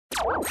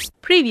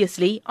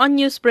Previously on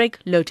Newsbreak,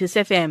 Lotus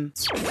FM.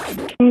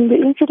 The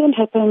incident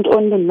happened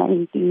on the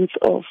 19th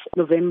of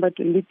November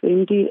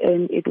 2020,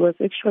 and it was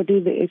actually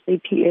the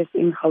SAPS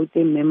in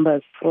Gauteng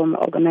members from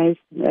organized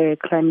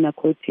crime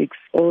narcotics.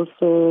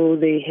 Also,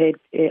 they had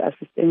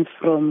assistance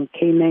from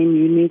K9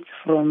 units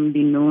from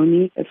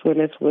Benoni, as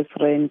well as West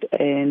Rand,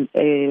 and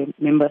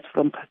members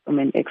from Custom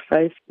and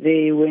Excise.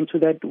 They went to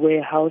that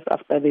warehouse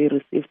after they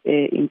received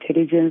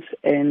intelligence,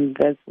 and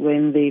that's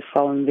when they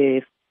found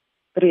the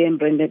 3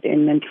 unbranded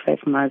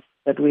N95 masks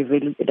that were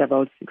valued at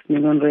about 6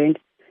 million rand,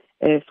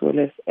 as well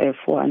as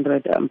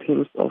 400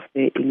 ampoules of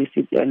the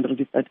illicit and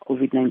registered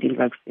COVID-19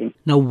 vaccine.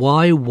 Now,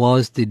 why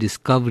was the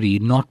discovery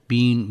not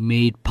being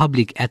made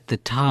public at the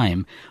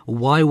time?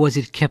 Why was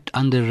it kept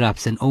under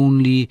wraps and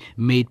only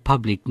made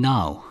public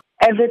now?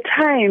 At the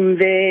time,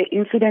 the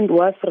incident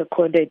was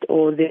recorded,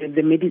 or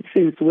the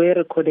medicines were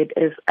recorded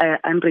as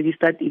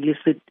unregistered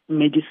illicit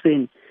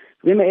medicine.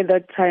 At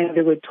that time,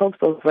 there were talks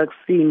of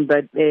vaccine,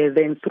 but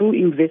then through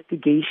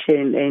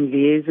investigation and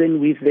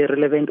liaison with the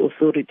relevant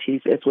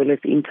authorities as well as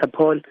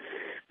Interpol,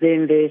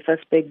 then the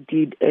suspect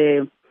did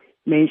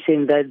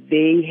mention that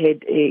they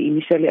had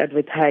initially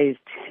advertised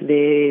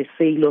the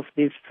sale of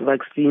these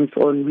vaccines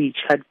on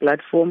WeChat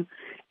platform,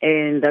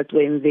 and that's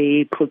when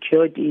they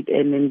procured it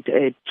and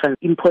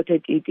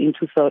imported it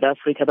into South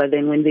Africa. But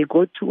then when they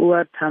got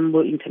to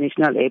Tambo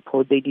International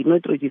Airport, they did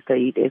not register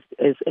it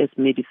as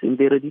medicine.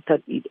 They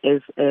registered it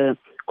as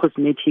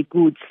cosmetic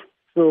goods.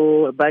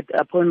 So, but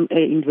upon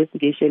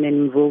investigation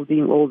and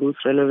involving all those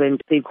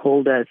relevant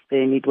stakeholders,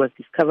 then it was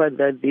discovered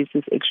that this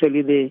is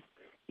actually the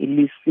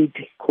illicit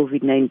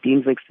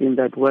COVID-19 vaccine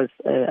that was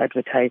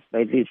advertised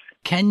by this.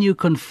 Can you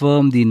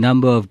confirm the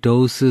number of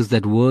doses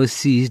that were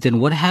seized, and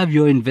what have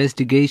your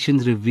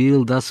investigations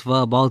revealed thus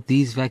far about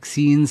these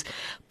vaccines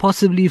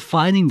possibly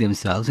finding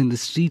themselves in the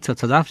streets of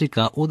South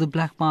Africa or the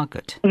black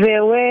market?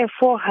 There were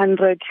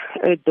 400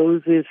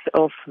 doses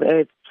of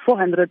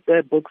 400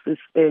 boxes,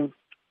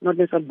 not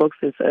necessarily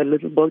boxes,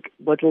 little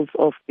bottles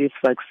of this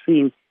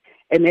vaccine.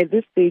 And at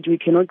this stage, we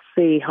cannot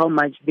say how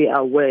much they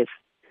are worth.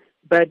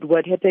 But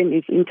what happened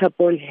is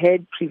Interpol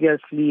had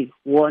previously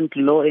warned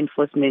law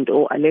enforcement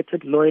or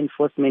alerted law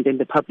enforcement and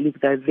the public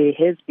that there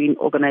has been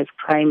organized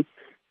crime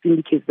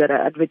syndicates that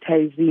are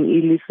advertising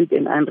illicit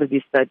and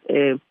unregistered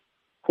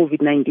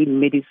COVID-19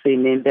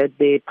 medicine, and that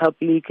the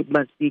public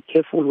must be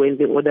careful when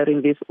they're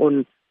ordering this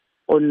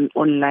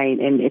online.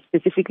 And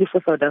specifically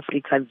for South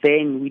Africa,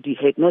 then we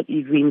had not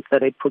even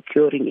started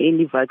procuring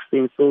any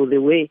vaccine. So they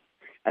were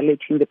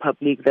alerting the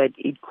public that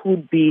it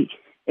could be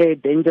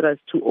dangerous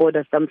to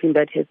order something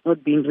that has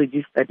not been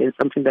registered and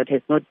something that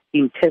has not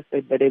been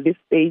tested. But at this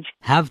stage,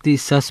 have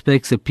these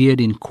suspects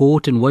appeared in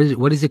court, and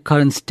what is the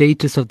current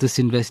status of this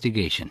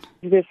investigation?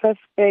 The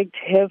suspects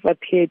have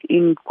appeared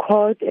in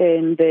court,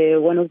 and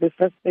one of the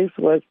suspects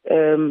was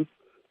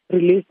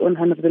released on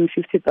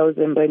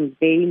 150,000 rand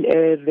bail.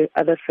 The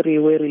other 3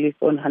 were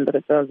released on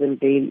 100,000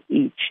 bail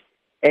each.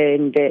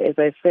 And as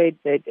I said,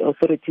 that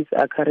authorities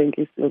are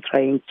currently still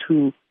trying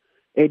to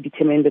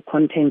determine the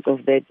contents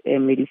of that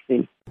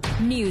medicine.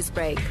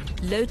 Newsbreak,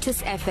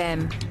 Lotus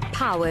FM,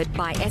 powered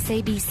by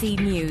SABC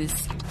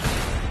News.